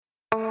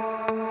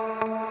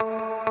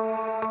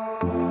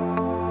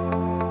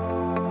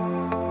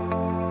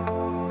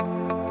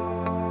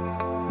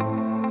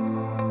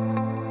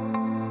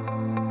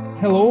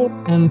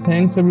and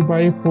thanks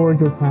everybody for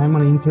your time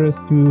and interest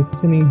to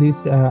listening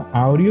these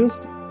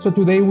audios. So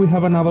today we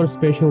have another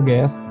special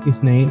guest.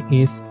 His name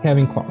is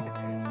Kevin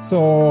Clark.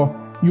 So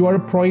you are a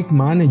project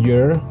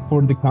manager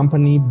for the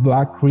company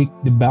Black Creek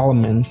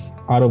Developments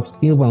out of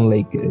Sylvan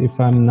Lake, if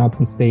I'm not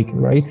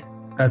mistaken, right?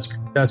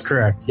 That's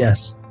correct.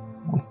 Yes.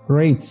 That's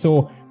great.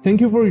 So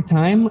thank you for your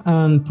time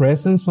and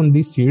presence on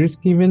this series,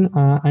 Kevin.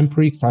 I'm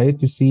pretty excited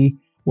to see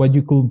what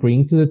you could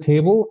bring to the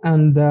table.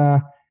 And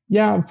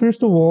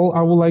first of all,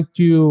 I would like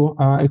to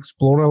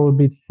explore a little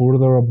bit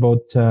further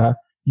about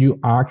your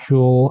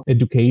actual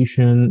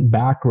education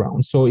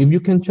background. So if you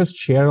can just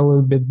share a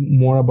little bit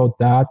more about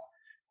that,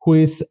 who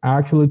is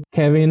actually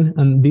Kevin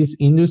in this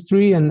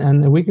industry,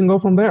 and we can go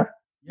from there.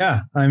 Yeah,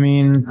 I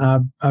mean,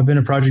 I've been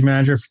a project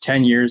manager for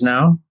 10 years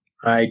now.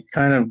 I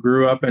kind of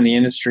grew up in the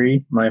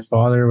industry. My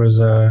father was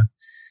a,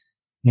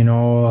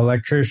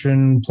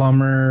 electrician,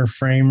 plumber,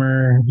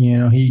 framer.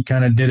 He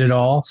kind of did it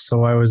all.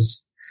 So I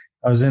was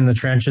in the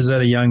trenches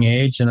at a young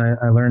age, and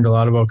I learned a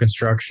lot about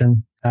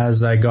construction.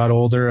 As I got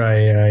older,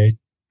 I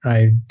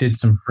did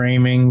some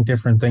framing,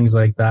 different things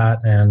like that,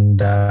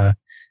 and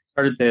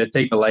started to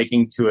take a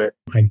liking to it.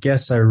 I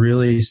guess I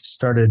really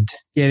started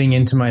getting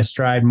into my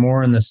stride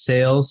more on the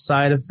sales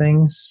side of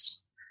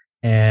things.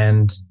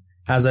 And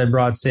as I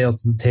brought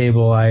sales to the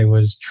table, I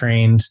was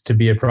trained to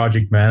be a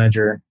project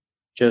manager,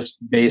 just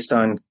based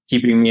on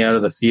keeping me out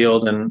of the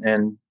field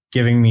and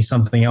giving me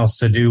something else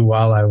to do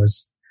while I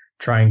was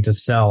trying to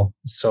sell.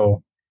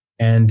 So,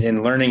 and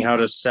in learning how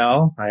to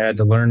sell, I had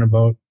to learn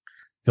about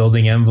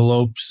building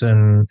envelopes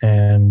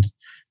and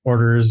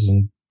orders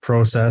and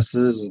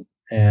processes.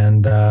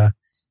 And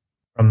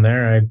from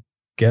there, I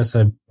guess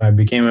I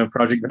became a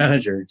project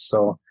manager.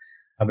 So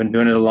I've been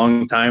doing it a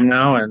long time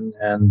now,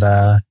 and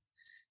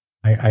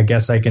I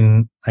guess I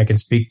can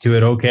speak to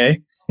it okay.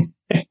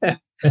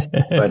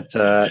 But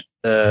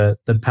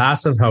the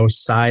passive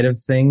house side of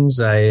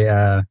things,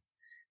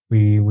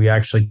 we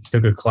actually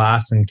took a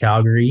class in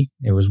Calgary.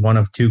 It was one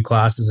of 2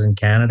 classes in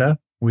Canada.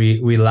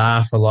 We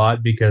laugh a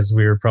lot because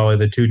we were probably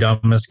the 2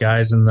 dumbest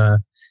guys in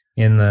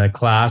the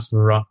class.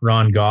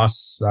 Ron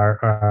Goss,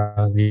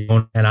 the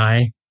owner, and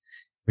I.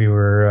 We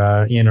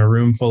were in a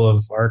room full of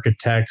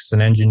architects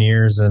and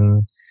engineers,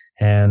 and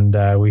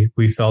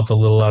we felt a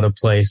little out of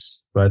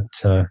place, but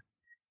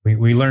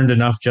we learned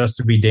enough just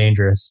to be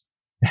dangerous.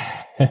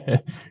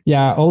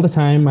 Yeah, all the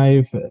time.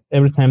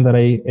 Every time that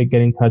I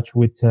get in touch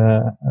with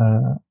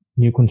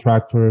new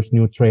contractors,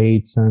 new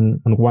trades, and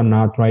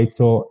whatnot, right?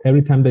 So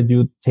every time that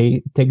you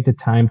take the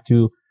time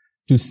to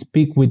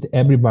speak with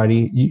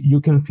everybody,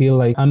 you can feel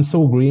like I'm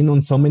so green on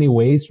so many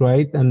ways,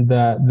 right? And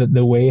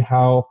the way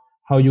how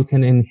you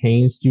can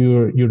enhance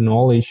your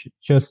knowledge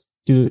just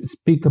to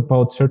speak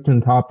about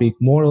certain topic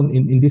more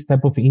in this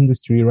type of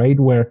industry, right?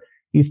 Where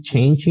it's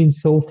changing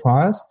so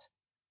fast.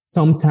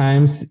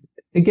 Sometimes,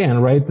 again,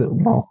 right?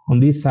 Well, on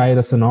this side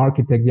as an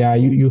architect, yeah,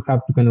 you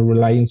have to kind of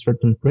rely on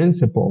certain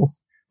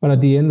principles. But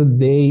at the end of the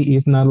day,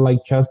 it's not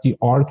like just the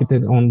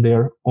architect on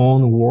their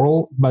own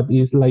world, but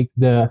it's like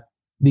the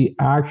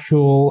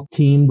actual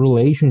team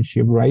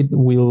relationship, right?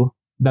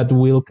 That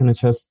will kind of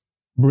just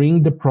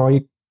bring the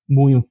project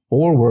moving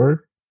forward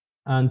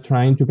and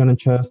trying to kind of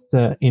just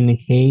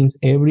enhance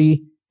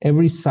every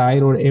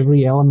side or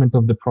every element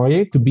of the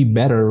project to be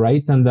better,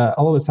 right? And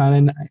all of a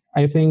sudden,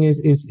 I think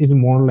is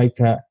more like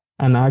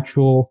an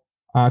actual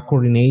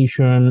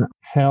coordination,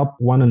 help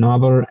one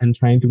another, and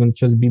trying to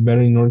just be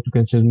better in order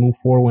to just move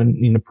forward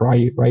in a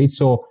project, right?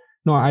 So,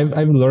 no,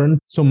 I've learned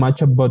so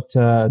much about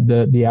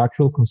the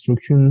actual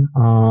construction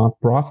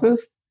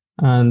process,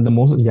 and the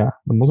most of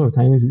the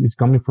time is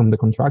coming from the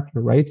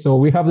contractor, right? So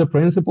we have the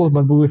principles,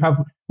 but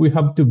we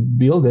have to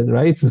build it,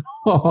 right? So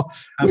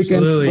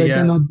Absolutely, we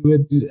cannot do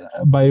it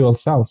by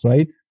ourselves,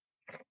 right?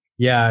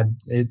 Yeah,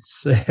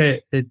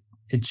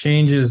 it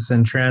changes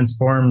and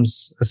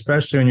transforms,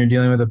 especially when you're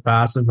dealing with a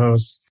passive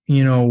house.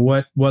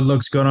 What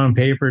looks good on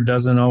paper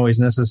doesn't always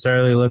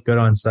necessarily look good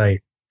on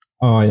site.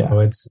 Oh yeah.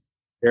 So it's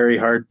very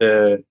hard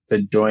to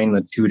join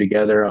the 2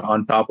 together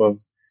on top of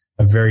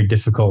a very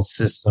difficult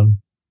system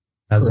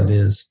as Correct. It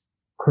is.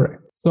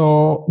 Correct.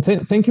 So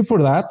thank you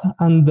for that.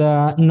 And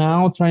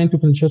now trying to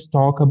just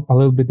talk a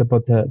little bit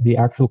about the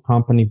actual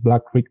company,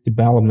 Black Creek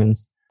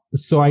Developments.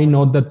 So I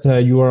know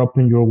that you are up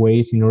in your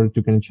ways in order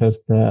to kind of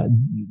just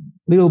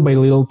little by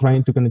little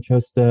trying to kind of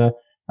just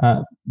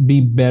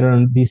be better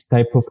on this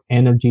type of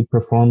energy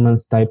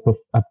performance type of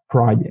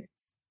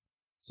projects.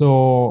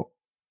 So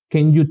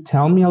can you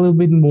tell me a little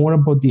bit more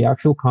about the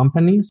actual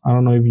companies? I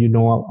don't know if you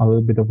know a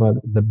little bit of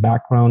the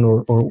background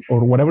or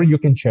whatever you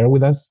can share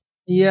with us.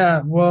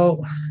 Yeah, well,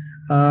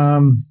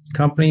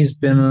 company's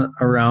been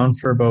around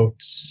for about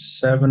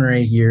 7 or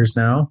 8 years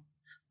now.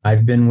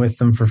 I've been with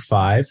them for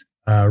 5.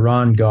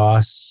 Ron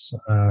Goss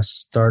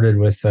started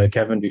with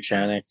Kevin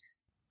Duchanek,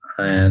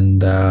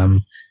 and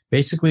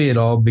basically it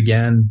all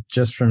began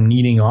just from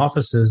needing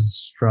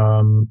offices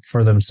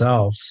for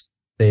themselves.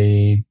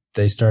 They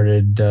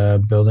started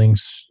building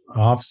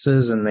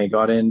offices, and they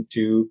got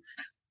into,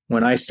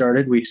 when I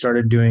started, we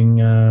started doing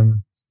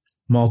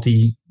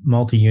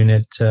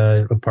multi-unit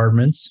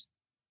apartments.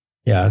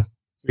 Yeah,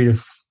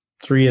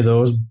 three of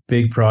those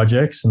big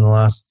projects in the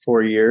last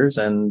 4 years,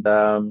 and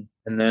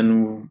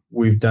then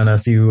we've done a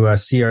few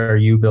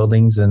CRU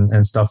buildings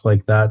and stuff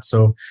like that.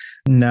 So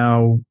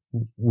now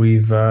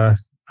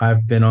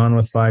I've been on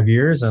with 5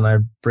 years, and I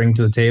bring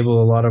to the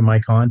table a lot of my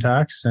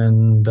contacts,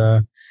 and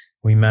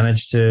we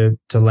managed to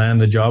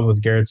land the job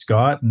with Garrett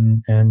Scott,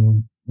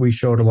 and we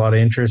showed a lot of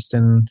interest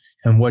in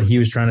what he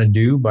was trying to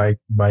do by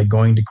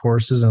going to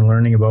courses and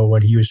learning about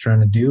what he was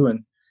trying to do,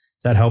 and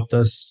that helped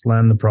us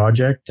land the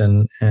project.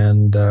 And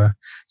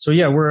so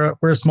yeah, we're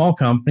a small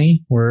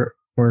company. We're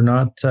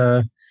not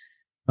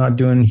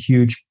doing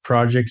huge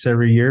projects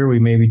every year. We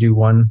maybe do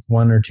one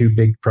or two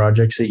big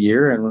projects a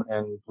year,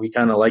 and we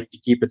kind of like to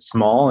keep it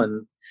small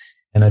and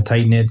a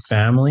tight knit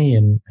family,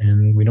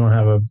 and we don't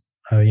have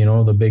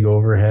the big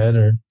overhead,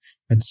 or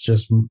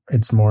it's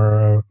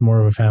more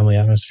of a family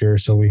atmosphere.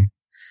 So we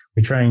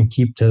try and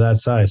keep to that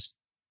size.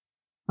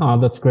 Oh,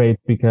 that's great,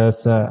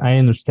 because I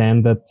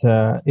understand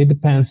that it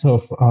depends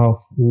of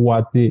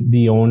what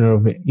the owner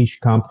of each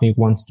company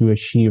wants to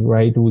achieve,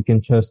 right? We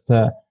can just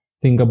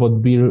think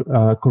about big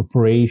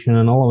corporation,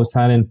 and all of a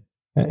sudden,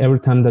 every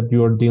time that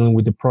you're dealing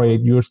with the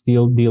project, you're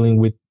still dealing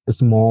with a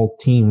small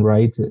team,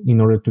 right?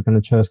 In order to kind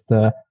of just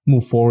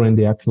move forward in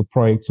the actual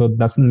project. So it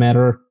doesn't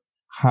matter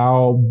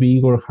how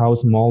big or how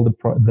small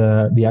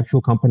the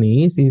actual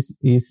company is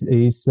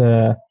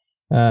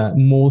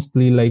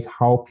mostly like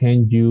how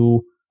can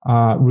you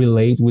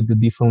relate with the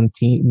different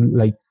team,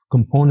 like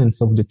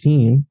components of the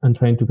team, and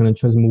trying to kind of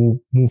just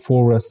move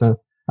forward as a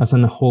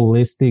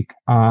holistic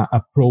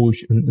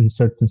approach in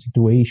certain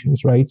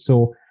situations, right?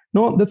 So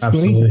no, that's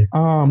Absolutely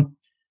great.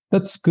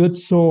 That's good.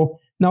 So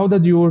now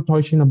that you were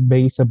touching a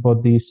base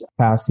about this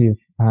passive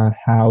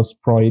house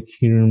project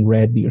here in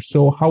Red Deer,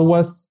 so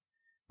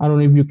I don't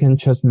know if you can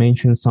just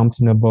mention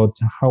something about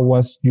how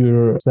was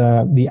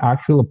the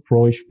actual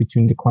approach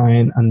between the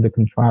client and the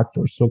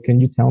contractor. So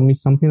can you tell me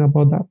something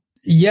about that?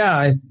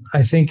 Yeah,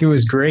 I think it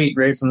was great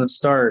right from the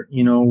start.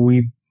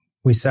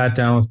 We sat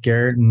down with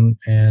Garrett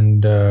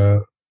and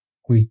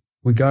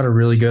we got a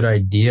really good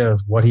idea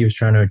of what he was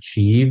trying to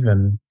achieve,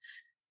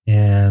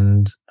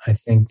 and I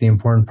think the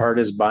important part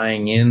is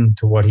buying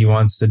into what he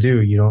wants to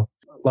do.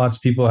 Lots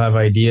of people have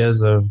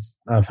ideas of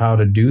how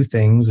to do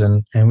things,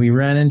 and we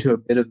ran into a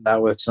bit of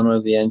that with some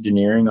of the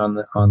engineering on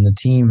the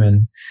team,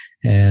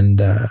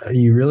 and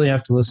you really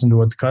have to listen to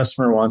what the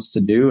customer wants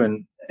to do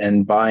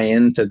and buy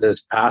into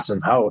this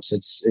passive house.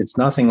 It's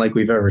nothing like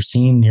we've ever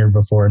seen here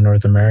before in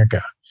North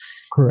America.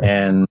 Correct.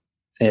 And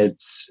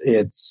it's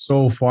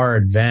so far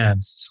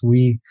advanced.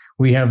 We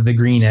have the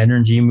green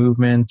energy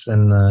movement,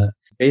 and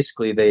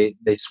basically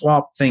they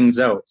swap things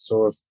out.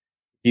 So if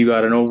you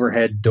got an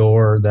overhead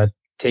door that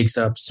takes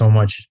up so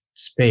much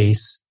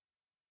space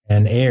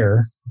and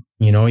air,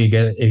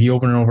 if you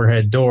open an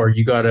overhead door,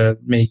 you got to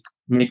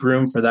make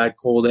room for that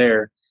cold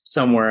air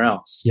somewhere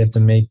else. You have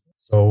to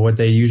so what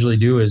they usually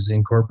do is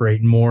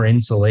incorporate more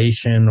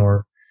insulation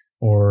or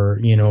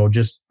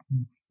just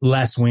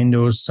less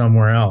windows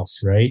somewhere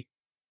else, right?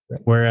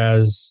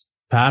 Whereas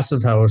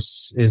passive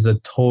house is a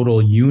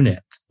total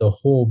unit. The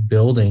whole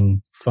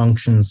building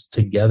functions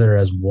together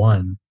as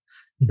one.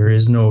 There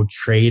is no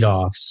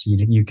trade-offs.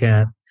 You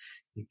can't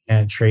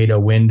trade a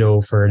window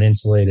for an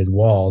insulated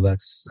wall.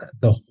 That's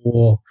the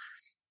whole.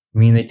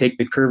 They take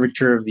the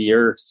curvature of the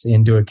earth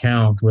into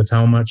account with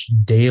how much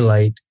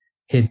daylight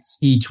hits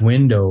each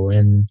window.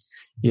 And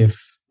if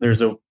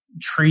there's a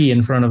tree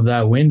in front of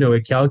that window,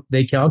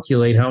 they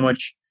calculate how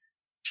much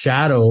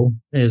shadow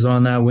is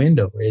on that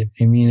window.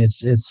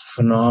 It's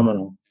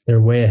phenomenal.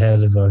 They're way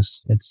ahead of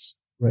us. It's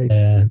right.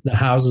 The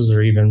houses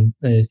are even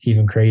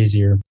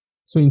crazier.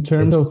 So in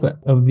terms of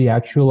the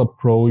actual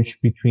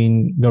approach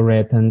between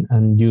Garrett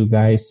and you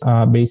guys,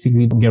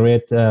 basically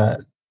Garrett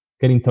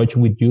get in touch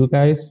with you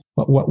guys.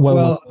 What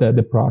was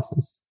the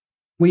process?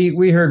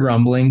 We heard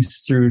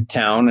rumblings through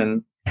town,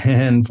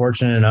 and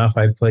fortunate enough,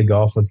 I play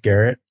golf with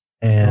Garrett,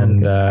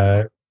 and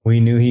we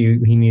knew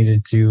he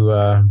needed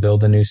to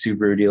build a new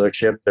Subaru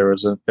dealership. There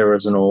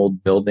was an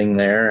old building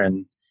there,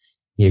 and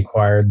he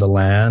acquired the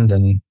land,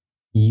 and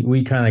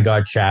we kind of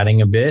got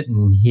chatting a bit,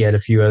 and he had a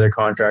few other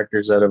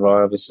contractors that have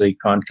obviously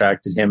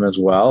contacted him as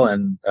well.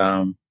 And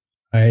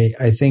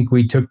I think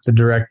we took the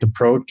direct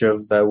approach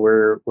of that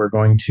we're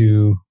going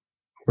to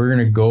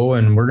go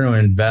and we're going to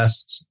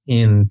invest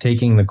in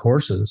taking the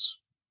courses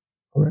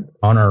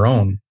on our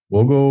own.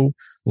 We'll go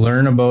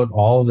learn about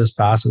all of this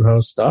passive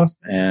house stuff,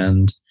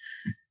 and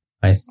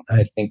I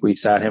think we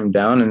sat him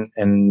down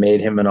and made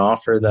him an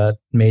offer that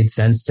made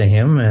sense to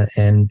him.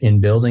 And in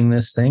building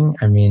this thing,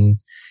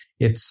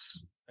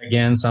 it's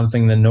again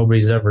something that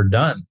nobody's ever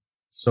done.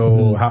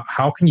 So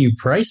how can you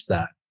price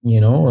that?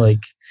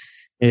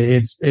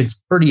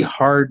 It's pretty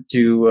hard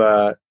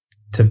to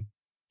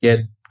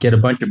get a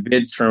bunch of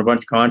bids from a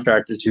bunch of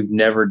contractors who've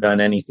never done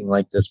anything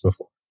like this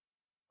before.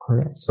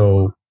 Correct.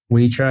 So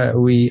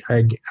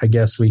I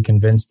guess we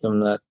convinced them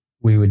that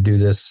we would do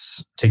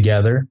this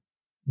together.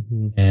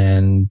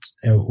 and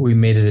we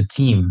made it a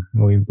team.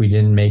 We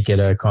didn't make it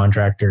a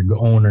contractor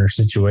owner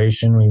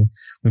situation.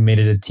 We made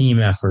it a team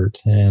effort,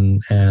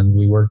 and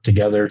we worked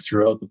together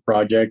throughout the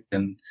project,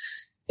 and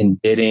in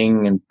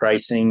bidding and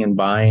pricing and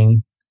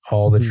buying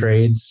all the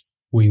trades.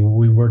 We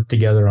worked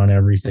together on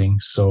everything.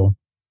 So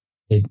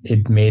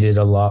it made it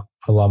a lot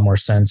more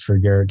sense for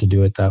Garrett to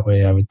do it that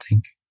way, I would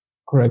think.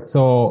 Correct.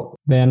 So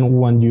then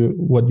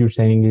what you're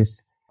saying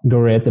is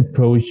Garrett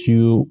approached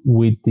you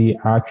with the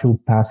actual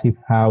passive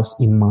house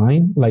in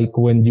mind. Like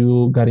when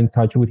you got in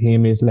touch with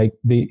him, is like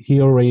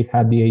he already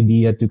had the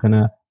idea to kind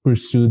of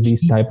pursue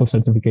this type of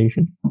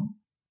certification.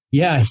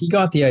 Yeah, he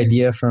got the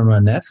idea from a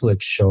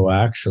Netflix show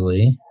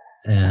actually.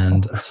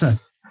 And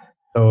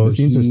so it's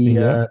interesting.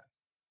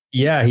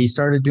 Yeah, he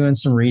started doing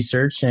some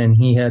research, and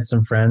he had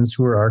some friends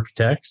who were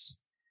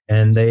architects,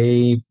 and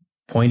they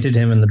pointed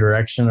him in the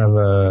direction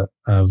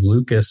of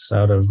Lucas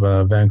out of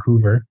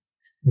Vancouver.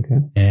 Okay.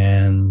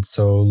 And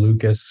so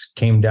Lucas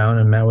came down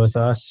and met with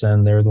us,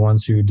 and they're the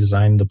ones who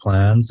designed the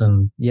plans,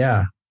 and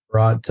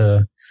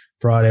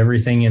brought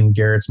everything in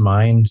Garrett's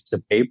mind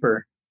to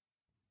paper.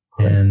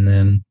 Correct.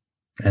 And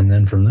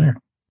then from there.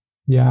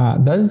 Yeah,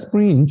 that is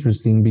pretty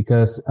interesting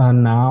because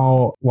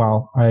now,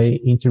 I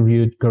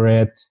interviewed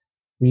Garrett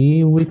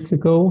 3 weeks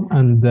ago,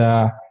 and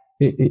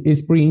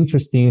it's pretty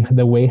interesting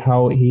the way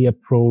how he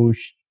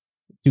approached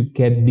to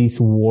get this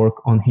work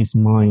on his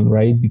mind,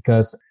 right?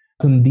 Because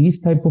on this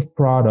type of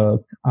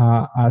product,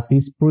 as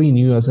it's pretty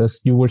new,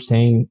 as you were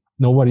saying,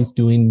 nobody's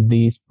doing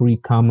this pretty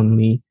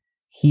commonly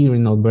here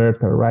in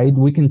Alberta, right?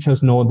 We can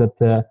just know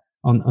that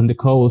on the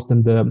coast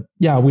and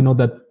we know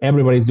that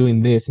everybody's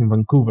doing this in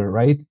Vancouver,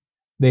 right?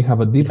 They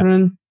have a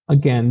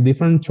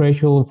different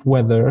threshold of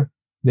weather.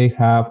 They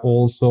have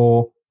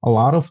also a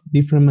lot of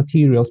different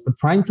materials, but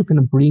trying to kind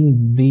of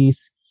bring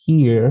this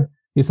here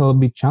is a little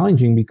bit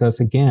challenging because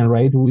again,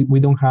 right, we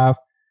don't have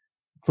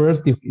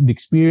first the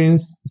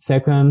experience.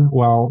 Second,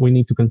 we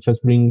need to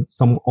just bring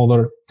some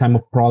other type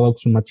of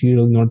products or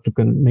material in order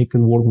to make it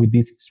work with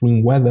this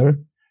extreme weather.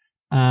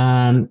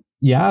 And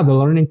the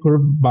learning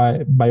curve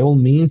by all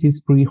means is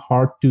pretty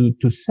hard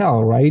to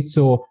sell, right?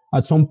 So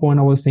at some point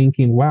I was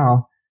thinking,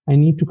 I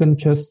need to kind of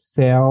just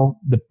sell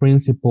the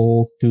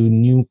principle to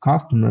new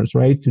customers,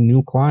 right? To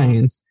new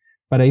clients.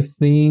 But I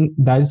think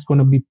that is going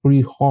to be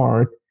pretty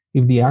hard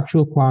if the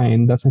actual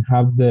client doesn't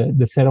have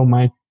the set of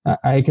mind.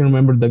 I can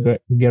remember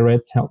that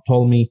Garrett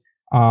told me,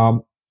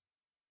 I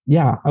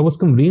was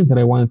convinced that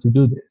I wanted to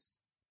do this.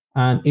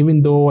 And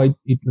even though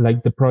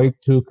the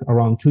project took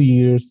around 2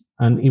 years,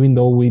 and even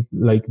though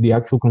the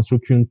actual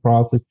construction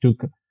process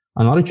took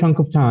another chunk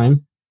of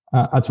time,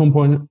 at some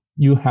point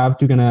you have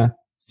to kind of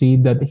see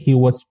that he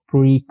was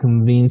pretty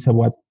convinced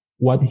about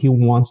what he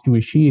wants to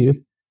achieve.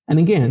 And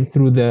again,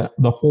 through the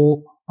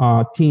whole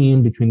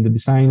team, between the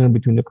designer,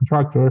 between the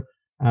contractor,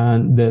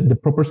 and the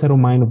proper set of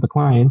mind of the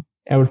client,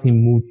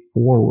 everything moved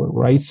forward,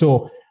 right?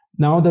 So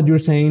now that you're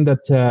saying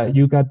that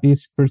you got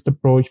this first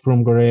approach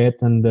from Garrett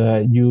and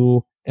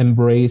you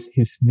embrace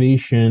his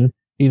vision,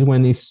 is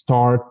when it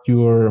start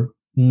your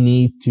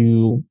need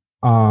to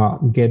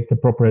get the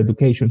proper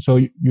education.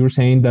 So you're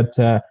saying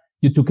that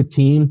you took a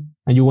team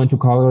and you went to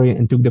Calgary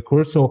and took the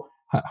course. So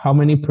how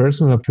many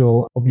persons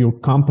of your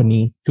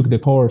company took the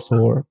course?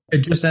 Or it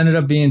just ended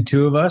up being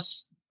 2 of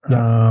us.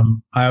 Yeah.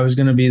 I was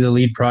going to be the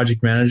lead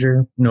project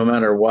manager no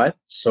matter what.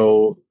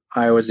 So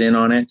I was in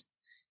on it.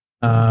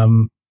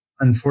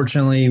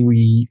 Unfortunately,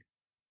 we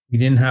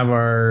didn't have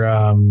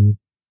our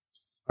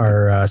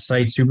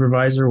site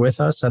supervisor with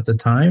us at the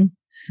time.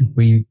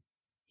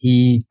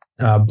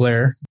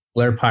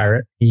 Blair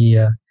Pirate, he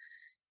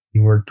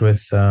worked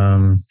with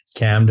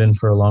Camden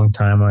for a long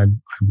time, I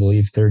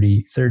believe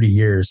 30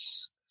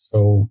 years.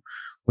 So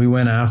we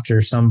went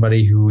after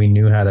somebody who we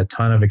knew had a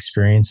ton of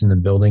experience in the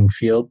building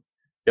field,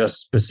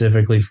 just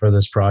specifically for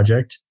this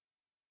project.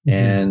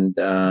 Mm-hmm.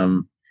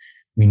 And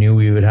we knew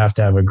we would have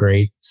to have a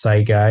great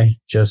site guy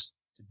just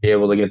to be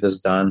able to get this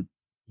done.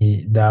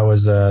 That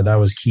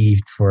was key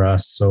for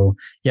us. So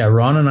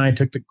Ron and I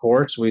took the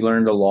course. We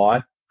learned a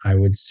lot. I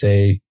would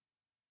say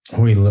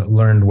we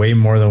learned way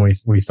more than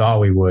we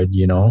thought we would,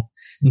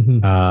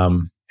 Mm-hmm.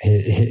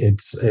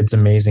 It's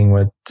amazing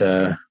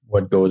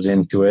what goes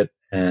into it.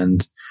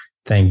 And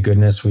thank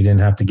goodness we didn't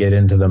have to get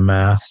into the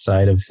math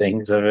side of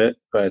things of it,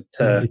 but,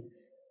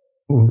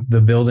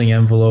 the building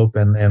envelope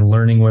and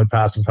learning what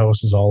Passive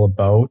House is all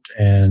about,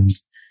 and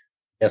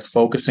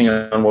focusing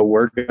on what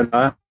we're good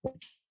at,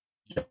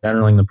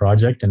 handling the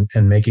project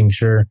and making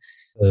sure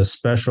the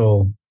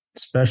special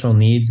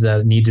needs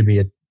that need to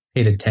be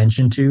paid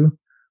attention to.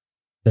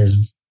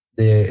 There's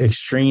the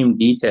extreme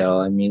detail.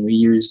 I mean, we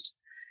used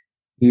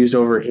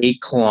over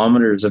 8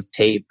 kilometers of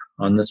tape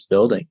on this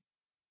building.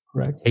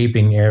 Right.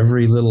 Taping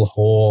every little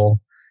hole,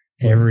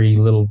 every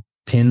little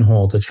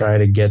pinhole to try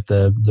to get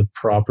the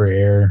proper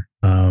air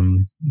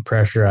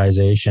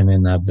pressurization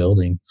in that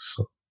building.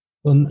 So,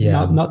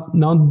 not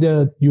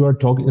that you are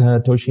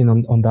touching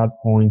on that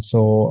point.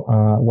 So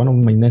one of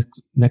my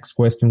next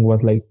question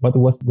was what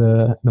was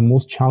the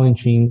most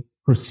challenging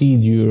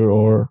procedure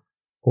or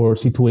or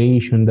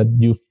situation that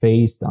you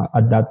faced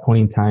at that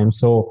point in time.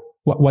 So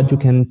what you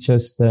can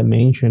just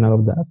mention out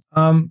of that?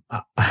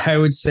 I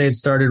would say it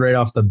started right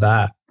off the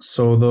bat.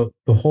 So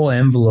the whole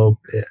envelope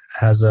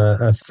has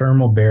a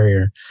thermal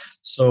barrier.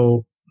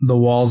 So the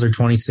walls are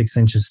 26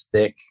 inches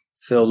thick,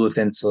 filled with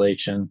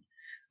insulation.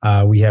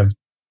 We have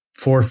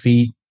 4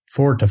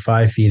 to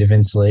 5 feet of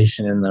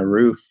insulation in the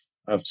roof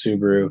of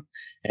Subaru.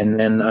 And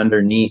then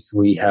underneath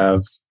we have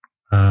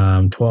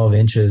 12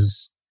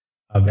 inches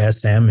of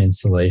SM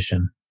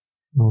insulation.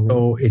 Mm-hmm.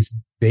 So it's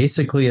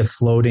basically a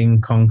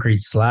floating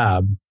concrete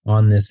slab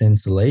on this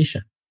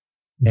insulation.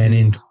 Mm-hmm.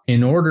 And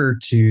in order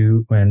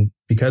to,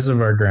 because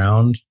of our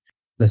ground,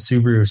 the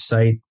Subaru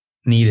site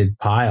needed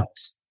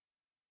piles.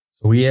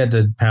 So we had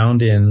to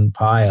pound in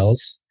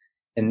piles,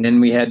 and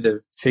then we had to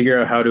figure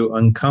out how to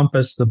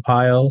encompass the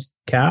pile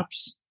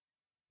caps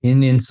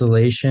in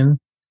insulation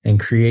and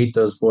create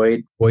those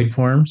void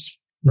forms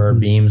for our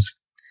beams.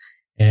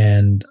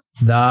 And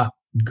that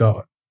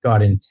got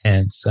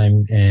intense.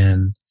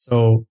 And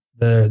so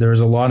there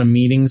was a lot of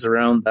meetings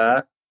around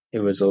that. It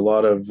was a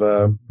lot of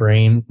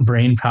brain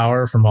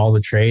power from all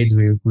the trades.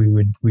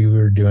 We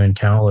were doing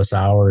countless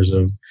hours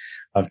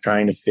of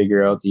trying to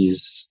figure out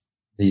these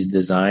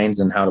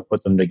designs and how to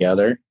put them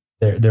together.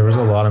 There was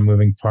a lot of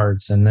moving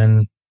parts. And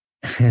then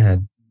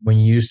when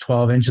you use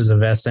 12 inches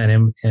of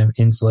SN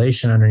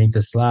insulation underneath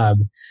the slab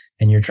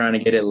and you're trying to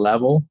get it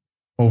level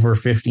over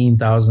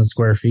 15,000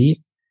 square feet,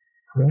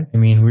 right. I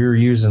mean, we were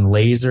using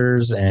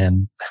lasers,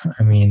 and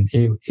I mean,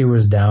 it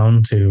was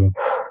down to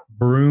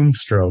broom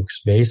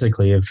strokes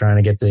basically of trying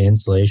to get the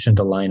insulation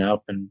to line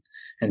up and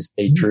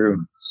stay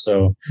true.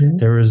 So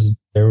there was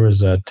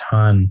a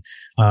ton.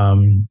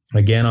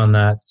 Again, on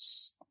that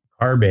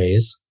car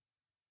bays,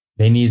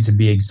 they needed to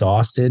be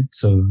exhausted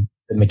so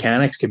the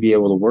mechanics could be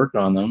able to work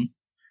on them.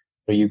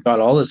 So you've got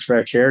all this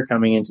fresh air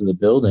coming into the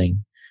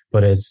building,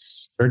 but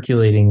it's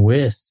circulating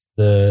with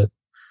the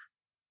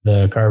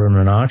carbon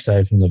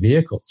monoxide from the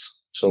vehicles.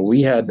 So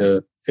we had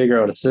to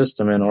figure out a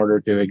system in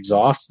order to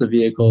exhaust the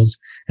vehicles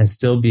and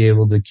still be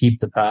able to keep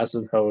the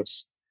passive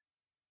house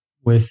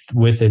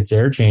with its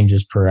air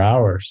changes per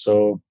hour.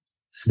 So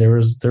there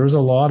was a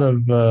lot of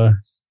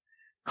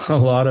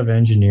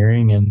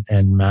engineering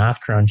and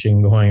math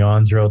crunching going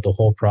on throughout the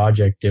whole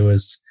project. It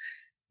was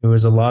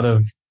a lot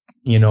of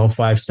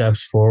 5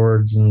 steps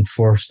forwards and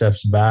 4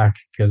 steps back,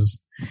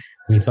 because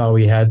we thought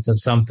we had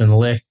something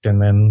licked,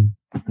 and then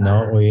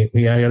no, we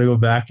got to go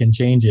back and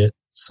change it.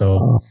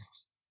 So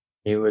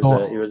it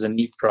was a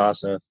neat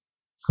process.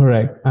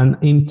 Correct. And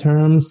in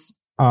terms,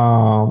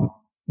 now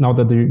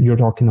that you're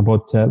talking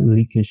about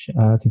leakage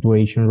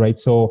situation, right?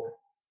 So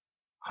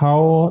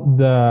how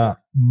the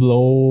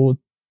blow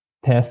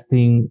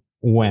testing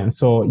went?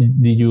 So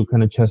did you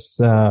kind of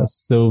just hire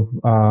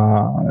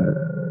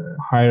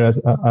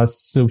a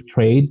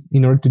sub-trade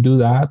in order to do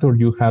that, or do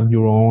you have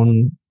your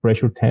own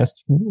pressure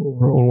test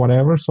or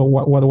whatever? So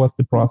what was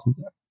the process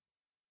there?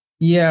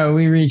 Yeah,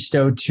 we reached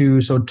out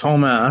to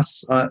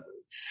Thomas.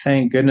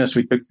 Thank goodness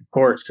we took the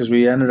course, because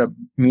we ended up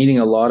meeting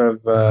a lot of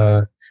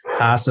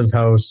passive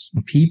house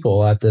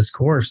people at this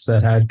course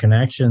that had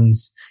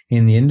connections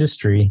in the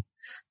industry.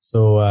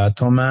 So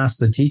Thomas,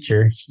 the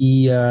teacher,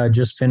 he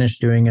just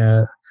finished doing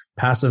a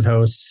passive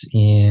house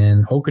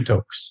in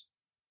Okotoks.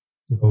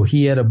 So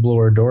he had a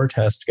blower door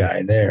test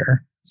guy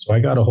there. So I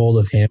got a hold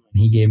of him,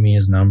 and he gave me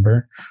his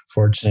number.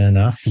 Fortunate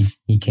enough,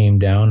 he came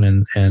down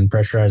and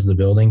pressurized the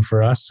building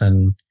for us,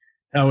 and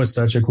that was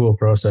such a cool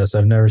process.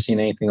 I've never seen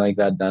anything like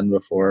that done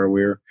before.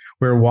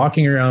 We're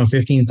walking around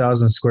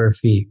 15,000 square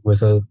feet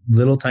with a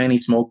little tiny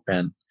smoke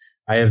pen.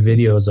 I have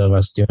videos of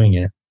us doing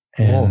it,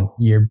 and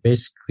you're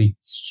basically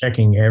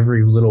checking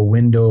every little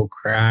window,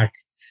 crack,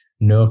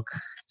 nook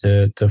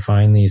to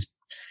find these.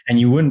 And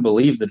you wouldn't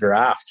believe the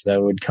draft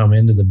that would come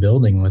into the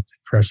building with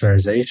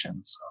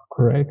pressurization. So.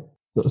 Correct.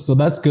 So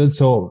that's good.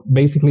 So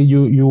basically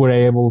you were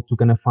able to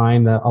kind of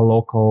find a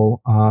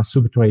local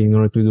subtrade in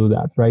order to do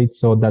that, right?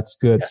 So that's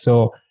good. Yes.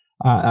 So,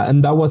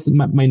 and that was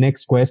my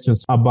next question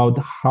about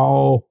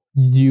how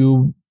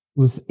you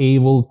was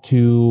able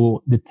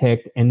to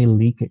detect any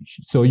leakage.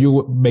 So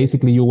you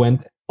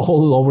went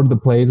all over the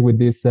place with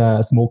this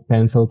smoke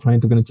pencil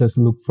trying to kind of just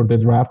look for the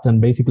draft, and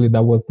basically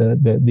that was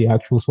the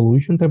actual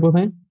solution type of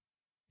thing?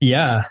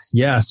 Yeah.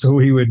 So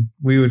we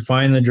would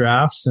find the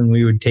drafts and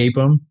we would tape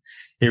them.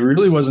 It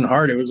really wasn't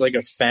hard. It was like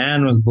a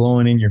fan was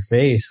blowing in your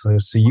face.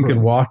 So you could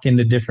walk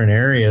into different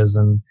areas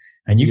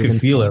and you could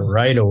feel it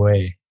right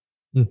away.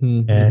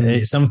 Mm-hmm,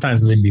 and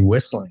sometimes they'd be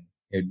whistling.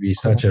 It'd be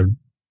such a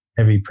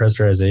heavy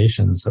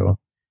pressurization. So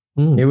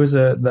it was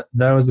that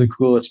was the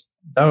coolest.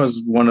 That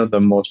was one of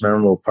the most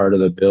memorable part of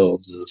the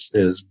builds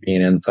is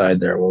being inside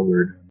there while we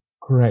were doing.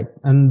 Correct.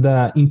 And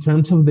in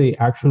terms of the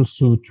actual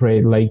suit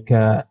trade, like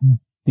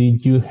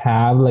did you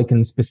have like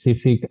a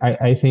specific,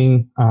 I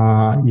think,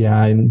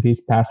 in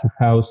this passive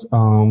house,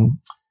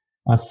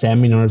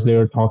 seminars, they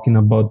were talking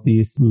about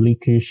this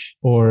leakage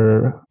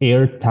or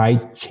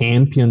airtight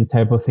champion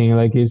type of thing.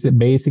 Like it's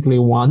basically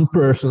one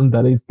person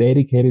that is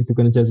dedicated to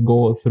kind of just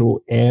go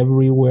through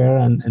everywhere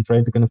and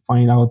try to kind of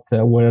find out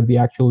where the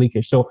actual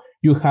leakage. So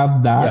you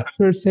have that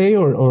per se,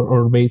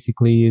 or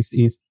basically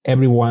is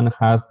everyone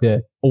has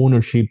the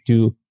ownership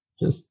to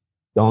just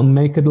don't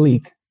make it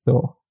leak.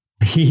 So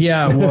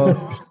yeah, well,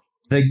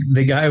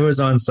 the guy was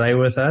on site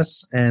with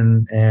us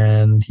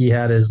and he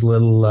had his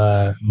little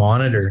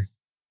monitor.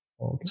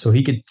 Okay. So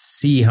he could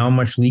see how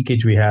much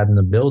leakage we had in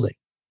the building.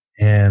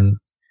 And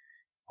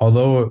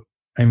although,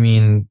 I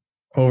mean,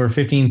 over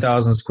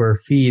 15,000 square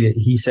feet,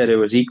 he said it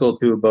was equal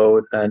to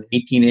about an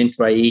 18-inch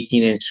by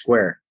 18-inch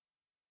square.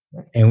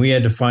 And we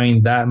had to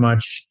find that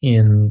much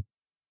in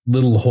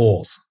little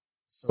holes.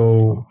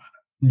 So,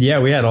 yeah,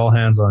 we had all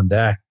hands on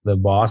deck. The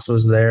boss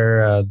was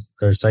there,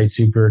 our site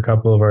super, a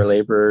couple of our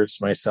laborers,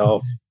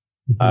 myself.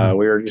 Mm-hmm.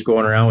 We were just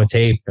going around with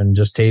tape and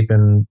just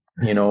taping,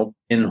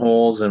 in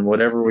holes and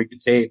whatever we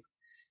could tape.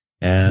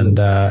 And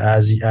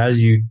as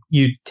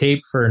you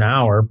tape for an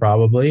hour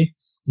probably,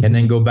 and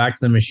then go back to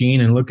the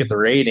machine and look at the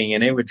rating,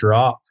 and it would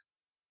drop.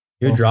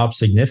 It would drop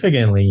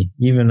significantly,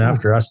 even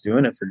after us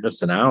doing it for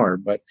just an hour.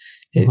 But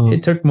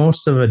it took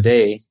most of a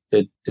day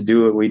to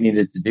do what we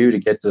needed to do to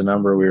get to the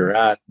number we were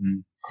at.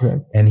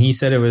 And he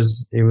said it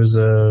was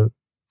the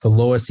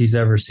lowest he's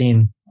ever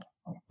seen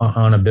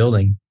on a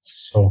building.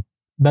 So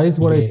that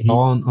is what I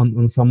saw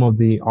on some of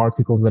the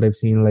articles that I've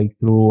seen, like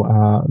through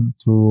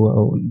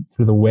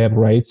the web,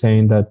 right?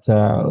 Saying that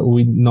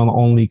we not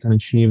only can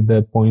achieve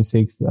the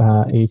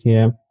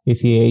 0.6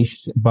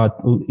 ACH, but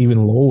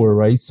even lower,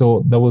 right?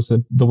 So that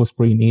was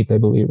pretty neat, I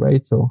believe,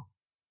 right? So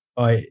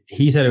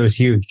he said it was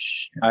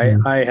huge.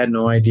 I had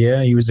no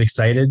idea. He was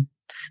excited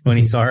when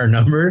he saw our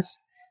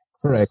numbers.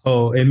 Correct.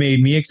 So it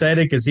made me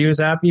excited because he was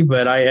happy,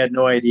 but I had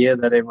no idea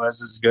that it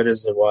was as good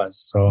as it was.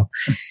 So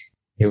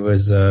it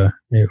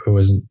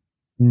was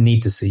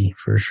neat to see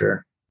for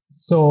sure.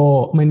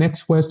 So my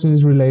next question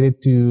is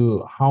related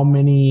to how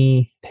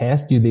many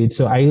tests you did.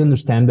 So I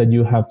understand that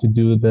you have to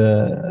do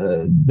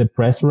the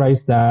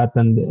pressurize that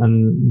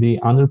and the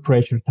under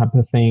pressure type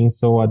of thing.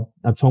 So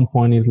at some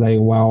point it's like,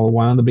 well,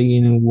 one at the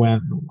beginning,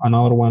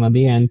 another one at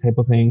the end type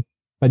of thing.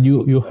 But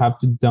you have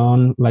to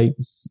done like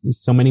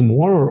so many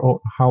more, or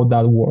how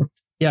that worked?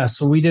 Yeah.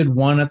 So we did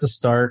one at the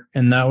start,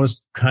 and that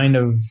was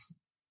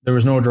there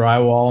was no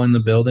drywall in the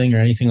building or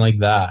anything like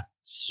that.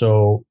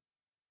 So,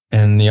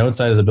 and the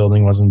outside of the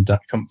building wasn't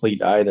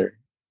complete either.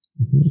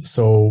 Mm-hmm.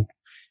 So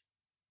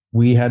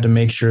we had to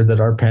make sure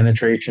that our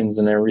penetrations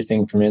and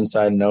everything from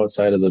inside and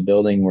outside of the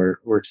building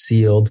were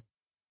sealed.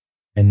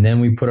 And then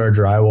we put our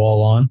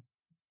drywall on,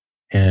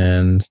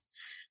 and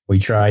we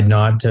tried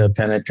not to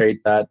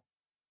penetrate that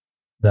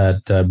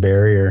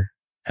barrier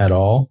at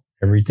all.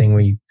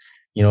 Everything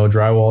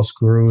drywall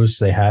screws,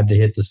 they had to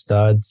hit the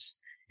studs.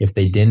 If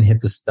they didn't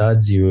hit the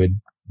studs,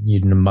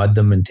 you'd mud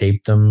them and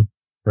tape them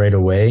right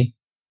away.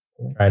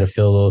 Try to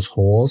fill those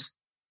holes.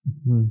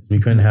 Mm-hmm. We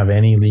couldn't have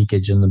any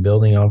leakage in the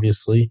building,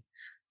 obviously.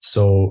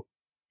 So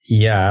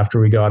yeah, after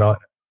we got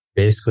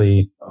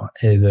basically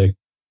the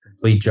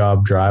complete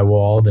job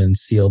drywalled and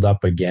sealed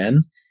up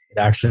again, it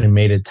actually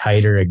made it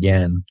tighter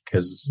again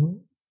because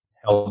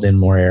it held in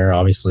more air,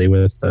 obviously,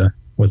 with the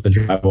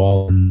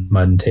drywall and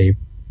mud and tape.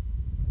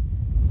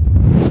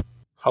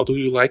 How do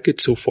you like it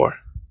so far?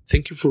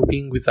 Thank you for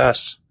being with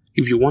us.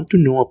 If you want to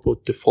know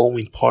about the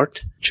following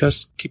part,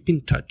 just keep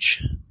in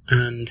touch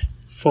and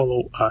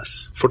follow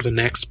us for the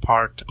next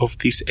part of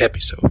this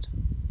episode.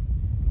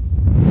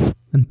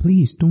 And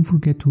please don't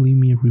forget to leave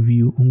me a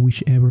review on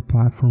whichever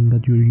platform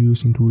that you're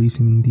using to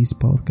listen in this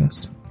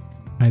podcast.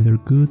 Either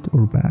good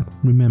or bad.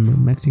 Remember,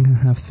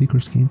 Mexicans have thicker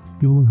skin.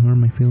 You won't hurt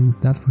my feelings,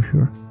 that's for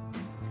sure.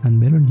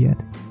 And better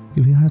yet,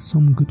 if it has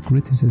some good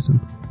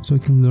criticism, so I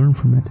can learn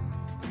from it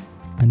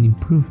and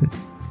improve it,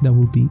 that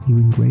will be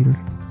even greater.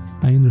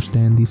 I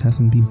understand this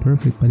hasn't been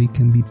perfect, but it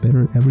can be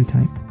better every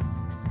time.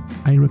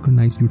 I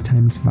recognize your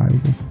time is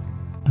valuable.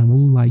 I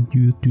would like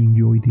you to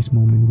enjoy this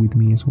moment with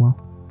me as well.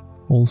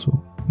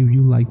 Also, if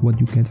you like what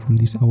you get from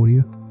this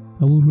audio,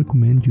 I will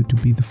recommend you to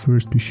be the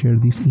first to share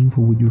this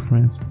info with your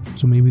friends,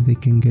 so maybe they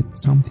can get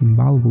something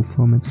valuable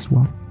from it as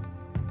well.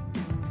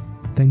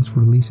 Thanks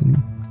for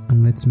listening,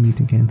 and let's meet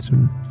again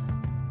soon.